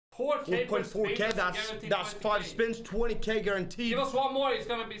4K per spin. 4.4K, that's 5 spins, 20K guaranteed. Give us one more, it's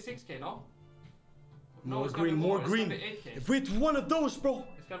gonna be 6K, no? More green, more green. If we hit one of those, bro.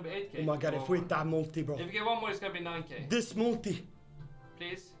 It's gonna be 8K. Oh my god, if we hit that multi, bro. If you get one more, it's gonna be 9K. This multi.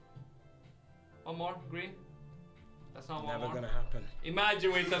 Please. One more, green. That's not one Never more. gonna happen.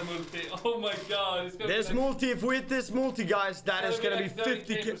 Imagine with that multi. Oh my god, it's gonna this be like, multi, if we hit this multi, guys, that is gonna be like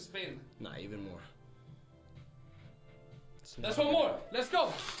 50K. per spin. Nah, even more. That's one more. Let's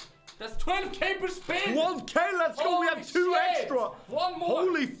go. That's 12K per spin. 12K, let's go. We have 2 extra. One more.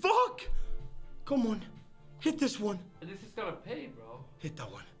 Holy fuck. Come on. Hit this one. This is gonna pay, bro. Hit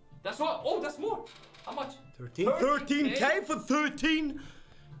that one. That's what. Oh, that's more. How much? 13. 13K for 13.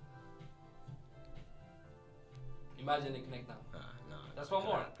 Imagine it connect now. No, that's one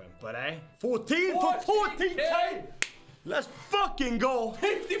more. But 14 for 14K. Let's fucking go.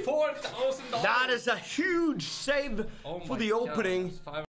 $54,000. That is a huge save for the opening.